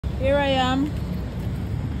Here I am.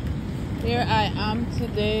 Here I am.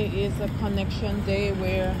 Today is a connection day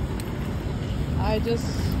where I just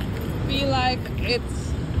feel like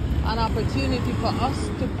it's an opportunity for us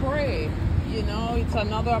to pray. You know, it's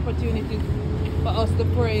another opportunity for us to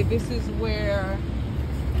pray. This is where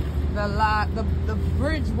the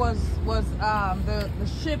bridge was the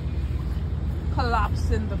ship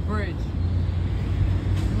collapsed in the bridge.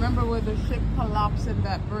 Remember where the ship collapsed in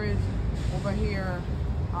that bridge over here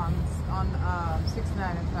on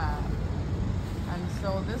 695. And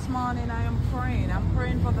so this morning I am praying. I'm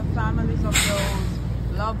praying for the families of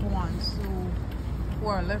those loved ones who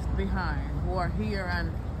are left behind, who are here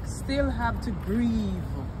and still have to grieve,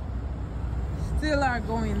 still are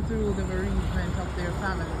going through the bereavement of their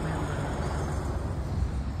family members.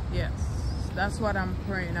 Yes, that's what I'm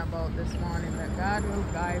praying about this morning, that God will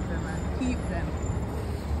guide them and keep them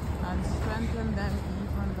and strengthen them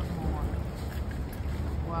even the more.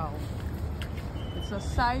 Wow, it's a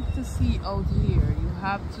sight to see out here. You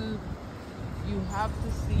have to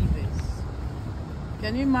see this.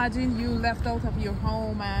 Can you imagine you left out of your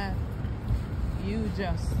home and you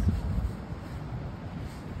just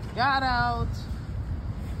got out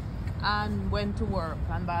and went to work,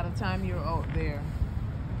 and by the time you're out there,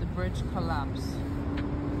 the bridge collapsed.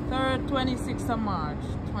 26th of March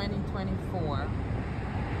 2024.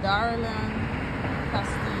 Darlene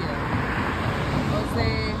Castillo,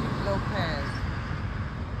 Jose Lopez,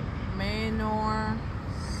 Maynor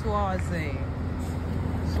Suaze,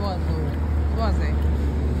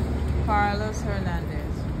 Carlos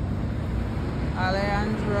Hernandez,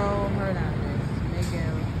 Alejandro Hernandez,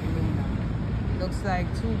 Miguel Luna. Looks like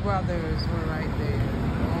two brothers were right there.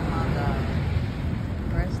 Oh my God.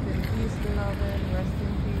 Rest in peace, beloved. Rest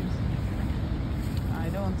in peace. I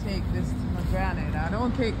don't take this for granted. I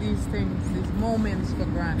don't take these things, these moments for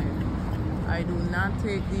granted. I do not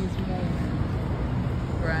take these moments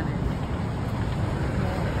for granted.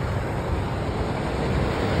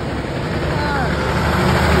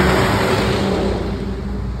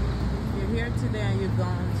 Today and you're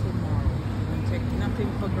gone tomorrow. You take nothing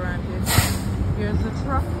for granted. Here's the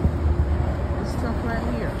truck. This truck right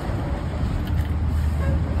here.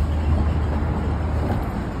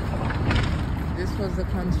 This was the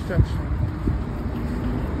construction.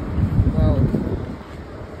 Wow.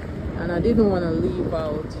 And I didn't want to leave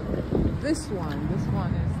out this one. This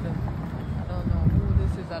one is the, I don't know who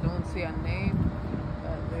this is. I don't see a name.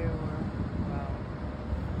 But there were, wow.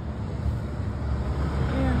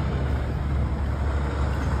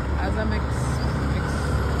 As I'm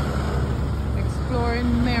exploring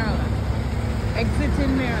Maryland,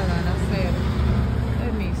 exiting Maryland, I said,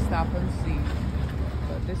 let me stop and see.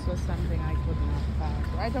 But this was something I could not pass.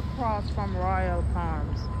 Right across from Royal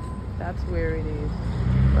Palms, that's where it is.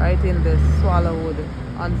 Right in the Swallowwood,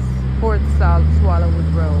 on Port Salt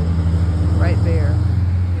Swallowwood Road. Right there,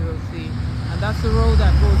 you will see. And that's the road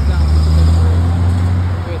that goes down.